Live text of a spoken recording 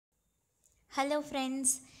Hello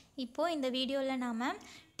friends, இப்போது இந்த வீடியோவில் நாம்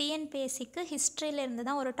டிஎன்பிஎஸ்சிக்கு ஹிஸ்ட்ரியில இருந்து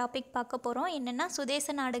தான் ஒரு டாபிக் பார்க்க போகிறோம். என்னென்னா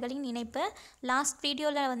சுதேச நாடுகளின் இணைப்பு. லாஸ்ட்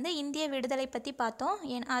வீடியோவில் வந்து இந்திய விடுதலை பற்றி பார்த்தோம்.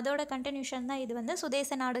 அதோட கண்டினியூஷன் தான் இது வந்து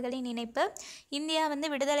சுதேச நாடுகளின் இணைப்பு. இந்தியா வந்து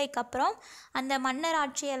விடுதலைக்கு அப்புறம் அந்த மன்னர்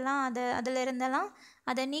ஆட்சியெல்லாம் அதில் இருந்தெல்லாம்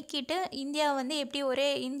அதை நீக்கிட்டு இந்தியாவை வந்து எப்படி ஒரே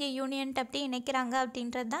இந்திய யூனியன்ட்டு அப்படி இணைக்கிறாங்க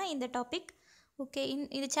அப்படின்றது தான் இந்த டாபிக். ஓகே,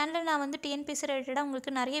 இது சேனலில் நான் வந்து டிஎன்பிஎஸ்சி ரிலேட்டடாக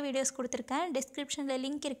உங்களுக்கு நிறைய வீடியோஸ் கொடுத்துருக்கேன். டிஸ்கிரிப்ஷனில்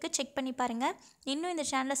லிங்க் இருக்குது, செக் பண்ணி பாருங்கள். இன்னும் இந்த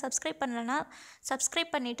சேனலை சப்ஸ்கிரைப் பண்ணலைன்னா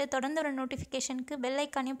சப்ஸ்கிரைப் பண்ணிவிட்டு தொடர்ந்து ஒரு நோட்டிஃபிகேஷனுக்கு பெல்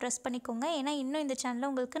ஐக்கானையும் ப்ரெஸ் பண்ணிக்கோங்க. ஏன்னா இன்னும் இந்த சேனலில்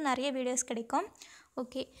உங்களுக்கு நிறைய வீடியோஸ் கிடைக்கும்.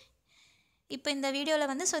 ஓகே, இப்போ இந்த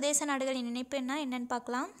வீடியோவில் வந்து சுதேச நாடுகளின் இணைப்புன்னா என்னென்னு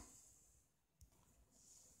பார்க்கலாம்.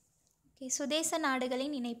 ஓகே, சுதேச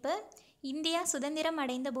நாடுகளின் இணைப்பு. இந்தியா சுதந்திரம்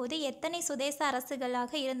அடைந்த போது எத்தனை சுதேச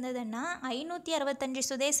அரசுகளாக இருந்ததுன்னா 565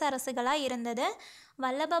 சுதேச அரசுகளாக இருந்தது.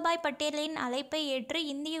 வல்லபாய் பட்டேலின் அழைப்பை ஏற்று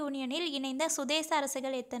இந்திய யூனியனில் இணைந்த சுதேச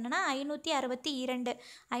அரசுகள் எத்தனைனா 562.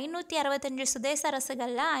 565 சுதேச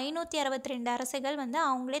அரசுகளில் 562 அரசுகள் வந்து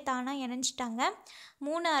அவங்களே தானாக இணைஞ்சிட்டாங்க.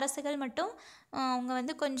 3 அரசுகள் மட்டும் அவங்க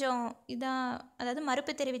வந்து கொஞ்சம் அதாவது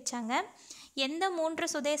மறுப்பு தெரிவித்தாங்க. எந்த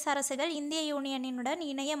 3 சுதேச அரசுகள் இந்திய யூனியனுடன்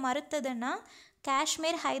இணைய மறுத்ததுன்னா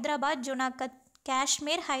காஷ்மீர், ஹைதராபாத், ஜுனாகத்.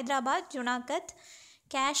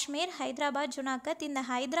 இந்த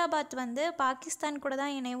ஹைதராபாத் வந்து பாகிஸ்தான் கூட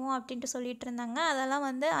தான் இணைவோம் அப்படின்ட்டு சொல்லிட்டு இருந்தாங்க. அதெல்லாம்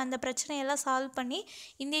வந்து அந்த பிரச்சனையெல்லாம் சால்வ் பண்ணி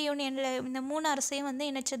இந்திய யூனியனில் இந்த 3 அரசையும் வந்து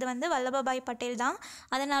இணைச்சது வந்து வல்லபாய் பட்டேல் தான்.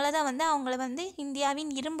 அதனால தான் வந்து அவங்கள வந்து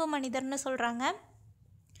இந்தியாவின் இரும்பு மனிதர்னு சொல்கிறாங்க.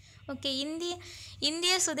 ஓகே,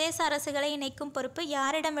 இந்திய சுதேச அரசுகளை இணைக்கும் பொறுப்பு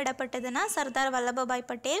யாரிடம் விடப்பட்டதுன்னா சர்தார் வல்லபாய்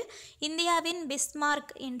பட்டேல். இந்தியாவின்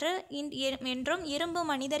பிஸ்மார்க் என்றும் இரும்பு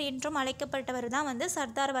மனிதர் என்றும் அழைக்கப்பட்டவர் தான் வந்து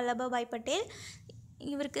சர்தார் வல்லபாய் பட்டேல்.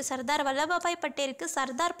 இவருக்கு சர்தார் வல்லபாய் பட்டேலுக்கு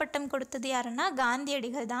சர்தார் பட்டம் கொடுத்தது யாருன்னா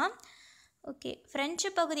காந்தியடிகள் தான். ஓகே, பிரெஞ்சு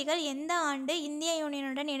பகுதிகள் எந்த ஆண்டு இந்திய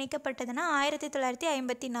யூனியனுடன் இணைக்கப்பட்டதுன்னா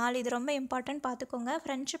 1954. இது ரொம்ப இம்பார்ட்டன்ட், பார்த்துக்கோங்க.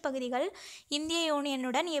 பிரெஞ்சு பகுதிகள் இந்திய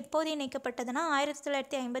யூனியனுடன் எப்போது இணைக்கப்பட்டதுன்னா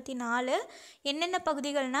 1954. என்னென்ன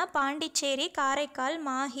பகுதிகள்னால் பாண்டிச்சேரி, காரைக்கால்,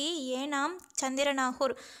 மாஹி, ஏனாம்,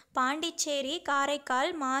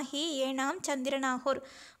 சந்திரநாகூர்.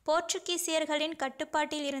 போர்ச்சுகீசியர்களின்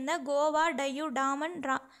கட்டுப்பாட்டில் இருந்த கோவா, டையூ டாமன்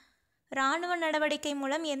இராணுவ நடவடிக்கை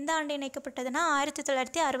மூலம் எந்த ஆண்டு இணைக்கப்பட்டதுன்னா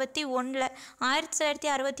 1961.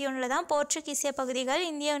 1961 தான் போர்ச்சுகீசிய பகுதிகள்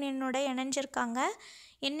இந்திய யூனியனோட இணைஞ்சிருக்காங்க.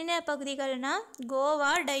 என்னென்ன பகுதிகள்னால்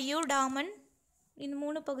கோவா, டையூ டாமன், இந்த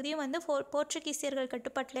 3 பகுதியும் வந்து போர்ச்சுகீசியர்கள்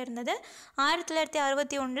கட்டுப்பாட்டில் இருந்தது.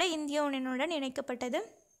 1961 இந்திய யூனியனுடன் இணைக்கப்பட்டது.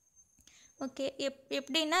 ஓகே,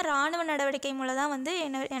 எப்படின்னா இராணுவ நடவடிக்கை மூலம் தான் வந்து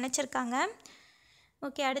இணைச்சிருக்காங்க.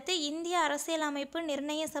 ஓகே, அடுத்து இந்திய அரசியலமைப்பு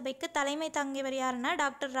நிர்ணய சபைக்கு தலைமை தாங்கியவர் யாருன்னா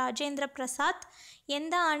டாக்டர் ராஜேந்திர பிரசாத்.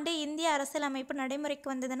 எந்த ஆண்டு இந்திய அரசியலமைப்பு நடைமுறைக்கு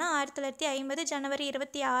வந்ததுன்னா 1950 ஜனவரி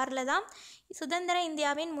 26 தான். சுதந்திர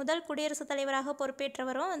இந்தியாவின் முதல் குடியரசுத் தலைவராக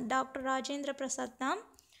பொறுப்பேற்றவரும் டாக்டர் ராஜேந்திர பிரசாத் தான்.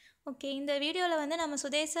 ஓகே, இந்த வீடியோவில் வந்து நம்ம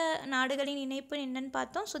சுதேச நாடுகளின் இணைப்பு என்னன்னு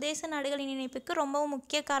பார்த்தோம். சுதேச நாடுகளின் இணைப்புக்கு ரொம்பவும்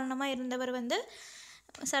முக்கிய காரணமாக இருந்தவர் வந்து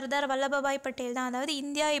சர்தார் வல்லபாய் பட்டேல் தான். அதாவது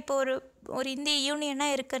இந்தியா இப்போ ஒரு இந்திய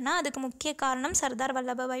யூனியனாக இருக்குன்னா அதுக்கு முக்கிய காரணம் சர்தார்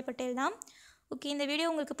வல்லபாய் பட்டேல் தான். ஓகே, இந்த வீடியோ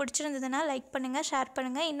உங்களுக்கு பிடிச்சிருந்ததுன்னா லைக் பண்ணுங்கள், ஷேர்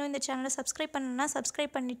பண்ணுங்கள். இன்னும் இந்த சேனலை சப்ஸ்கிரைப் பண்ணணுன்னா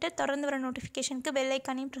சப்ஸ்கிரைப் பண்ணிவிட்டு தொடர்ந்து வர நோட்டிஃபிகேஷனுக்கு பெல்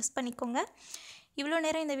ஐக்கானையும் ப்ரெஸ் பண்ணிக்கோங்க. இவ்வளோ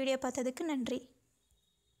நேரம் இந்த வீடியோ பார்த்ததுக்கு நன்றி.